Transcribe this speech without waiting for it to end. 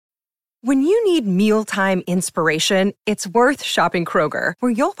When you need mealtime inspiration, it's worth shopping Kroger,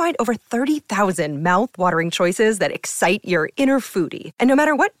 where you'll find over 30,000 mouth-watering choices that excite your inner foodie. And no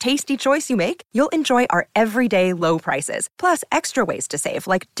matter what tasty choice you make, you'll enjoy our everyday low prices, plus extra ways to save,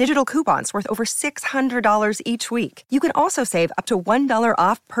 like digital coupons worth over $600 each week. You can also save up to $1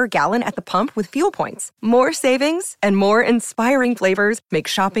 off per gallon at the pump with fuel points. More savings and more inspiring flavors make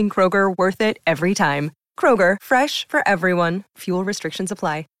shopping Kroger worth it every time. Kroger, fresh for everyone. Fuel restrictions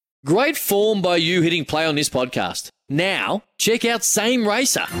apply. Great form by you hitting play on this podcast. Now, check out Same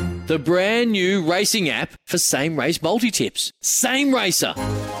Racer, the brand new racing app for same race multi-tips. Same Racer.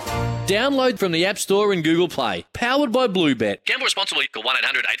 Download from the App Store and Google Play. Powered by Bluebet. Gamble responsibly. Call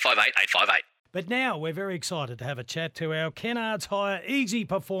 1-800-858-858. But now we're very excited to have a chat to our Kennards Hire Easy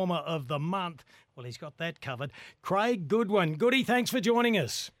Performer of the Month. Well, he's got that covered. Craig Goodwin. Goody, thanks for joining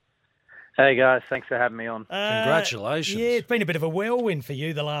us. Hey guys, thanks for having me on. Congratulations. Yeah, it's been a bit of a whirlwind for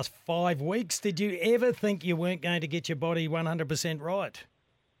you the last 5 weeks. Did you ever think you weren't going to get your body 100% right?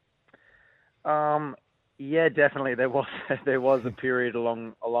 Yeah, definitely. There was a period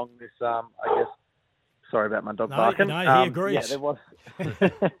along this. I guess. Sorry about my dog barking. No, he agrees. Yeah, there was.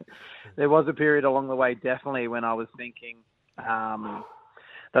 There was a period along the way, definitely, when I was thinking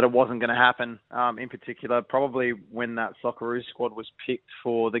that it wasn't going to happen. In particular, probably when that Socceroos squad was picked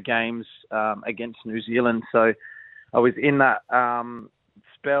for the games against New Zealand. So I was in that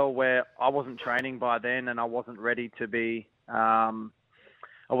spell where I wasn't training by then, and I wasn't ready to be. I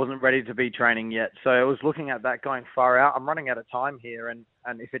wasn't ready to be training yet. So I was looking at that going far out. I'm running out of time here, and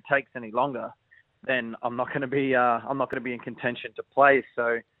if it takes any longer, then I'm not going to be in contention to play.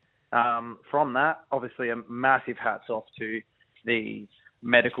 So from that, obviously, a massive hats off to the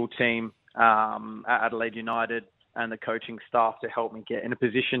medical team at Adelaide United and the coaching staff to help me get in a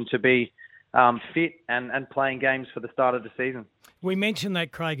position to be fit and playing games for the start of the season. We mentioned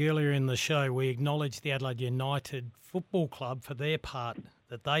that, Craig, earlier in the show. We acknowledged the Adelaide United Football Club for their part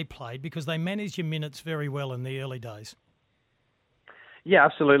that they played because they managed your minutes very well in the early days. Yeah,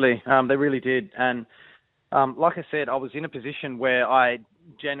 absolutely. They really did. And like I said, I was in a position where I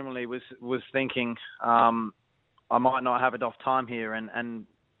genuinely was thinking I might not have enough time here. And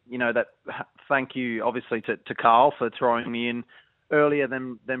you know, that thank you, obviously, to Carl for throwing me in earlier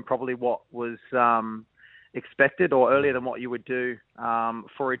than probably what was expected or earlier than what you would do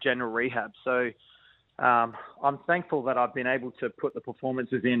for a general rehab. So I'm thankful that I've been able to put the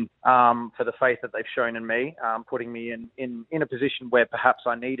performances in for the faith that they've shown in me, putting me in a position where perhaps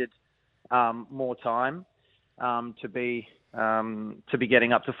I needed more time to be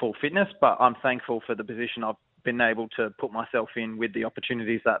getting up to full fitness. But I'm thankful for the position I've been able to put myself in with the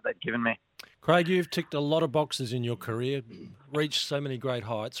opportunities that they've given me. Craig, you've ticked a lot of boxes in your career, reached so many great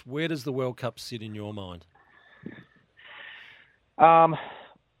heights. Where does the World Cup sit in your mind?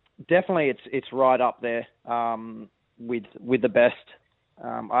 Definitely, it's right up there with the best.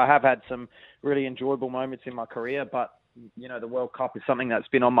 I have had some really enjoyable moments in my career, but you know, the World Cup is something that's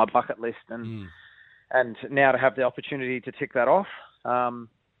been on my bucket list, and now to have the opportunity to tick that off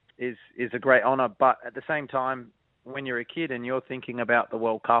is a great honour. But at the same time, when you're a kid and you're thinking about the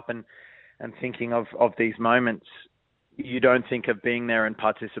World Cup and thinking of these moments, you don't think of being there and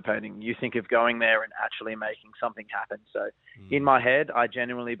participating. You think of going there and actually making something happen. So in my head, I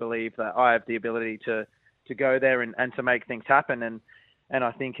genuinely believe that I have the ability to go there and to make things happen. And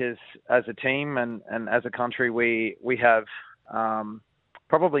I think as a team and as a country, we have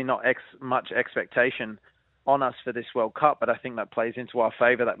probably not much expectation on us for this World Cup, but I think that plays into our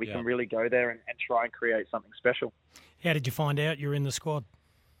favour that we can really go there and try and create something special. How did you find out you're in the squad?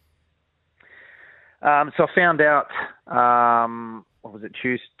 So I found out, what was it,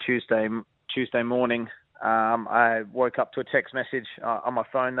 Tuesday morning. I woke up to a text message on my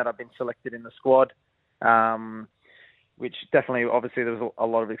phone that I've been selected in the squad, which definitely, obviously, there was a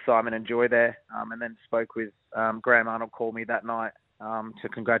lot of excitement and joy there. And then spoke with Graham Arnold, called me that night to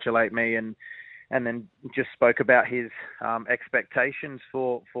congratulate me, and then just spoke about his expectations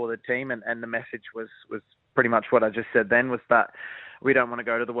for the team. And the message was pretty much what I just said then, was that we don't want to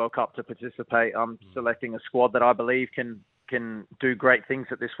go to the World Cup to participate. I'm selecting a squad that I believe can do great things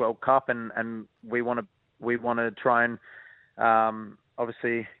at this World Cup, and we want to try and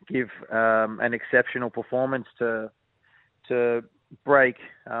obviously give an exceptional performance to break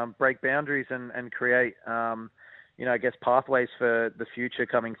boundaries and create I guess pathways for the future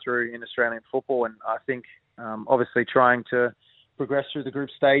coming through in Australian football. And I think obviously trying to progress through the group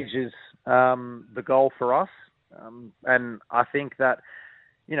stage is the goal for us. And I think that,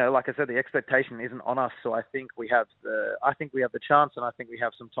 like I said, the expectation isn't on us. So I think we have the chance, and I think we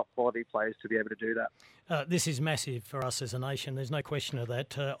have some top quality players to be able to do that. This is massive for us as a nation. There's no question of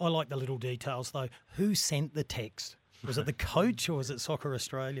that. I like the little details, though. Who sent the text? Was it the coach or was it Soccer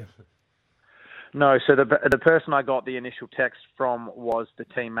Australia? No, so the person I got the initial text from was the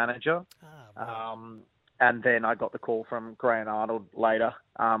team manager. Right. And then I got the call from Grant Arnold later,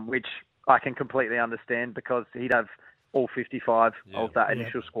 which I can completely understand because he'd have all 55 of that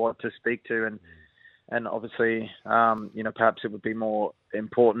initial squad to speak to. And obviously, perhaps it would be more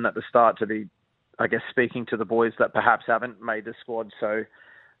important at the start to be, I guess, speaking to the boys that perhaps haven't made the squad. So,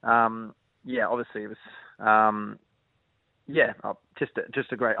 obviously it was,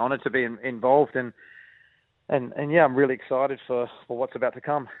 just a great honour to be involved. And I'm really excited for what's about to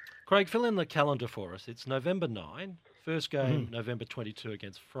come. Craig, fill in the calendar for us. It's November 9, first game November 22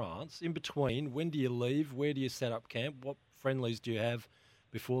 against France. In between, when do you leave? Where do you set up camp? What friendlies do you have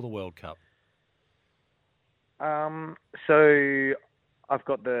before the World Cup? So I've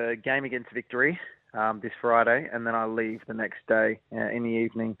got the game against Victory this Friday, and then I leave the next day in the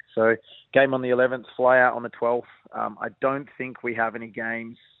evening. So game on the 11th, fly out on the 12th. I don't think we have any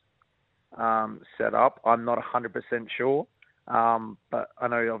games set up. I'm not 100% sure. But I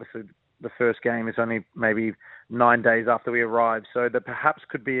know obviously the first game is only maybe 9 days after we arrive. So there perhaps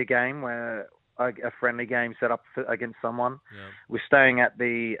could be a game where a friendly game set up against someone. Yeah. We're staying at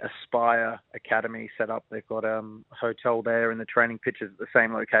the Aspire Academy set up. They've got a hotel there and the training pitches at the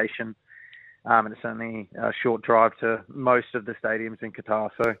same location. And it's only a short drive to most of the stadiums in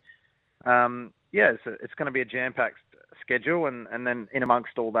Qatar. So, it's going to be a jam-packed schedule. And then in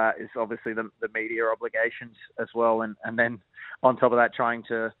amongst all that is obviously the media obligations as well. And then on top of that, trying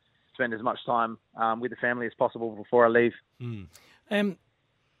to spend as much time with the family as possible before I leave.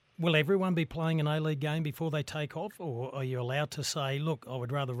 Will everyone be playing an A-League game before they take off? Or are you allowed to say, look, I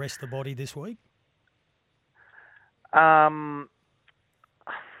would rather rest the body this week?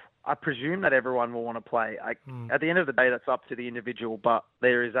 I presume that everyone will want to play. At the end of the day, that's up to the individual, but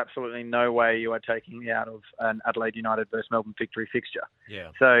there is absolutely no way you are taking me out of an Adelaide United versus Melbourne Victory fixture.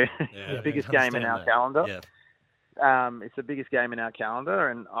 Yeah. So it's the biggest game in our calendar. Yeah. It's the biggest game in our calendar,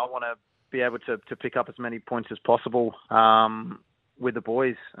 and I want to be able to pick up as many points as possible with the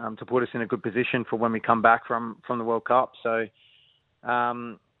boys to put us in a good position for when we come back from the World Cup. So,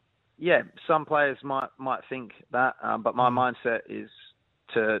 some players might think that, but my mindset is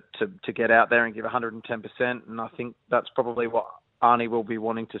to get out there and give 110%. And I think that's probably what Arnie will be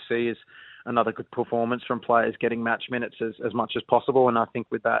wanting to see is another good performance from players getting match minutes as much as possible. And I think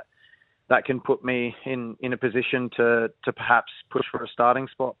with that can put me in a position to perhaps push for a starting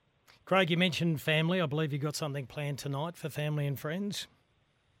spot. Craig, you mentioned family. I believe you've got something planned tonight for family and friends.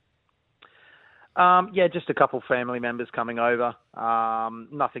 Just a couple family members coming over.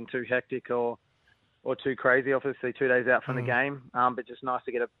 Nothing too hectic or too crazy, obviously 2 days out from the game, but just nice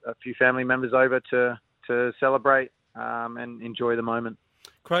to get a few family members over to celebrate and enjoy the moment.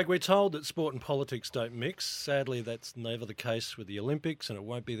 Craig, we're told that sport and politics don't mix. Sadly, that's never the case with the Olympics, and it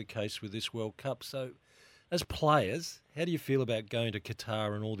won't be the case with this World Cup. So, as players, how do you feel about going to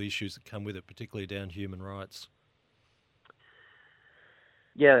Qatar and all the issues that come with it, particularly down human rights?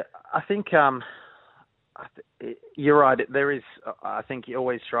 Yeah, I think you're right. There is, I think you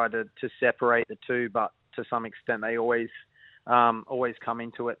always try to separate the two, but to some extent they always come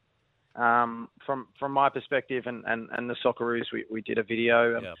into it. From my perspective and the Socceroos, we did a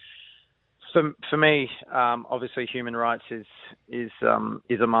video. For me, obviously human rights is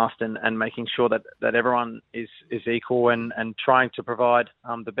a must, and making sure that everyone is equal and trying to provide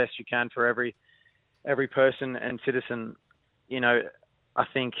the best you can for every person and citizen. I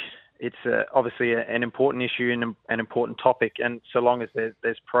think it's obviously an important issue and an important topic, and so long as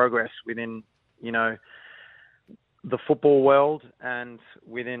there's progress within the football world and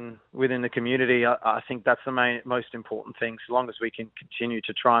within the community, I think that's the most important thing. So long as we can continue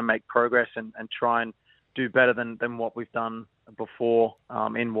to try and make progress and try and do better than what we've done before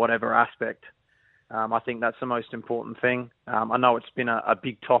in whatever aspect, I think that's the most important thing. I know it's been a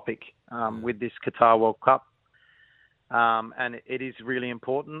big topic with this Qatar World Cup, and it is really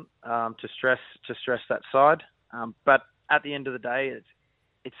important to stress that side. But at the end of the day,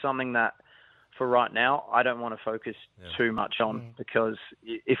 it's something that, for right now, I don't want to focus too much on, because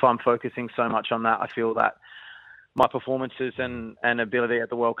if I'm focusing so much on that, I feel that my performances and ability at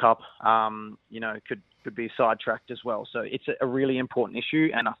the World Cup, could be sidetracked as well. So it's a really important issue,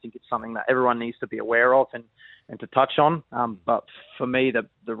 and I think it's something that everyone needs to be aware of and to touch on. But for me,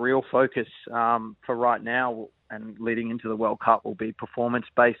 the real focus for right now and leading into the World Cup will be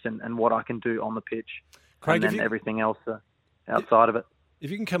performance-based and what I can do on the pitch, Craig, and then everything else outside of it. If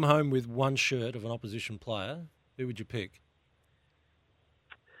you can come home with one shirt of an opposition player, who would you pick?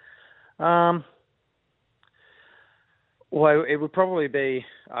 Well, it would probably be,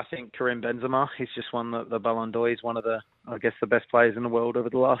 I think, Karim Benzema. He's just won the Ballon d'Or. He's one of the best players in the world over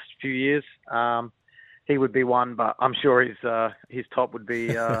the last few years. He would be one, but I'm sure his top would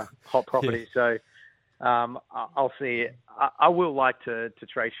be hot property. Yeah. So I'll see. I will like to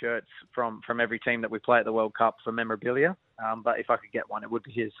trade shirts from every team that we play at the World Cup for memorabilia. But if I could get one, it would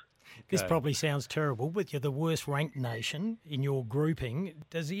be his. This probably sounds terrible, but you're the worst ranked nation in your grouping.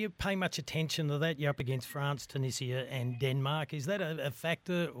 Does he pay much attention to that? You're up against France, Tunisia and Denmark. Is that a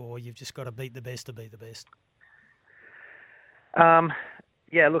factor, or you've just got to beat the best to be the best?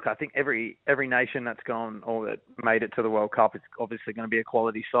 Yeah, look, I think every nation that's gone or that made it to the World Cup, it's obviously going to be a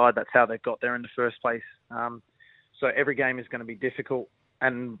quality side. That's how they got there in the first place. So every game is going to be difficult.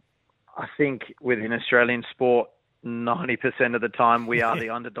 And I think within Australian sport, 90% of the time we are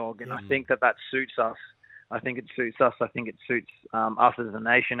the underdog. And I think that suits us. I think it suits us. I think it suits us as a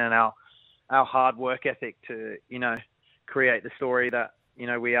nation and our hard work ethic to, create the story that,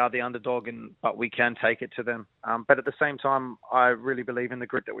 we are the underdog, but we can take it to them. But at the same time, I really believe in the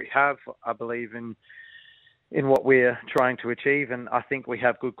grit that we have. I believe in what we're trying to achieve, and I think we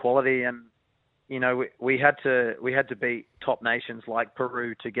have good quality. And we had to beat top nations like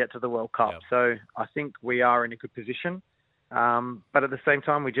Peru to get to the World Cup. Yep. So I think we are in a good position. But at the same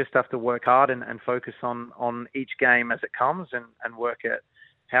time, we just have to work hard and focus on each game as it comes and work at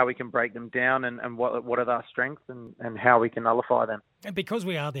how we can break them down and what are our strengths and how we can nullify them. And because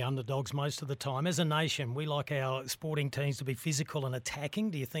we are the underdogs most of the time, as a nation, we like our sporting teams to be physical and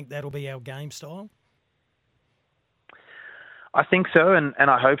attacking. Do you think that'll be our game style? I think so, and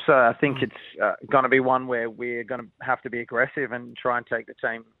I hope so. I think it's going to be one where we're going to have to be aggressive and try and take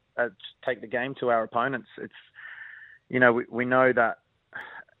the game to our opponents. It's, we know that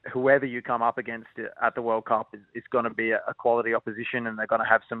whoever you come up against at the World Cup is going to be a quality opposition, and they're going to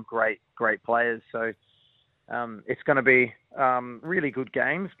have some great players. So it's going to be really good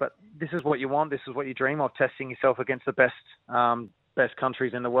games. But this is what you want. This is what you dream of: testing yourself against the best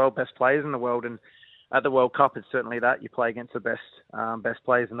countries in the world, best players in the world. And at the World Cup, it's certainly that. You play against the best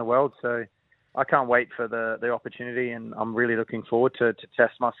players in the world. So I can't wait for the opportunity, and I'm really looking forward to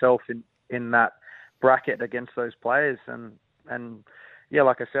test myself in that bracket against those players. And yeah,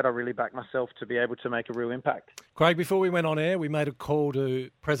 like I said, I really back myself to be able to make a real impact. Craig, before we went on air, we made a call to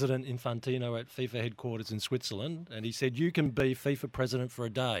President Infantino at FIFA headquarters in Switzerland, and he said, you can be FIFA president for a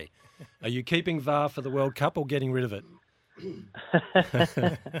day. Are you keeping VAR for the World Cup or getting rid of it?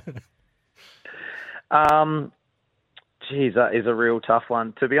 Geez, that is a real tough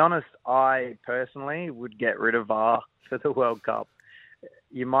one. To be honest, I personally would get rid of VAR for the World Cup.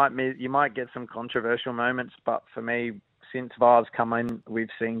 You might get some controversial moments, but for me, since VAR's come in, we've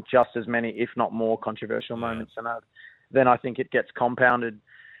seen just as many, if not more, controversial moments. And then I think it gets compounded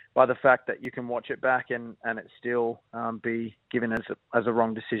by the fact that you can watch it back and it still be given as a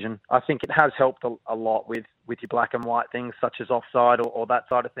wrong decision. I think it has helped a lot with your black and white things, such as offside or that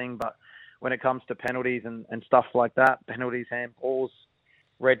side of thing. But when it comes to penalties and stuff like that, penalties, handballs,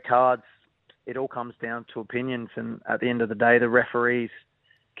 red cards, it all comes down to opinions. And at the end of the day, the referees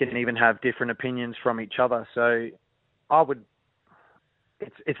can even have different opinions from each other. So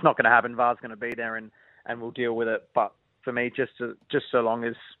it's not going to happen. VAR's going to be there and we'll deal with it. But for me, just so long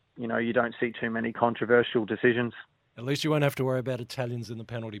as, you don't see too many controversial decisions. At least you won't have to worry about Italians in the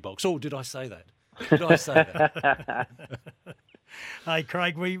penalty box. Oh, did I say that? Did I say that? Hey,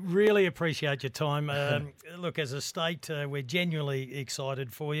 Craig, we really appreciate your time. Look, as a state, we're genuinely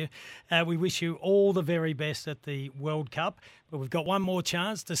excited for you. We wish you all the very best at the World Cup. But we've got one more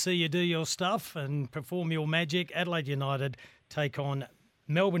chance to see you do your stuff and perform your magic. Adelaide United take on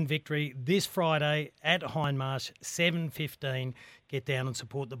Melbourne Victory this Friday at Hindmarsh, 7:15. Get down and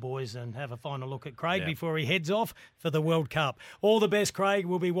support the boys and have a final look at Craig before he heads off for the World Cup. All the best, Craig.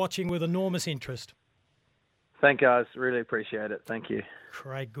 We'll be watching with enormous interest. Thank you, guys. Really appreciate it. Thank you.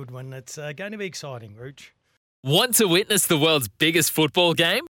 Craig Goodwin. It's going to be exciting, Rooch. Want to witness the world's biggest football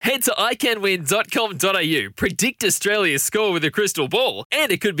game? Head to iCanWin.com.au, predict Australia's score with a crystal ball,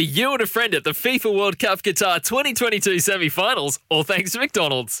 and it could be you and a friend at the FIFA World Cup Qatar 2022 semi-finals, all thanks to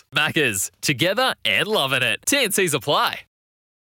McDonald's. Maccas, together and loving it. TNCs apply.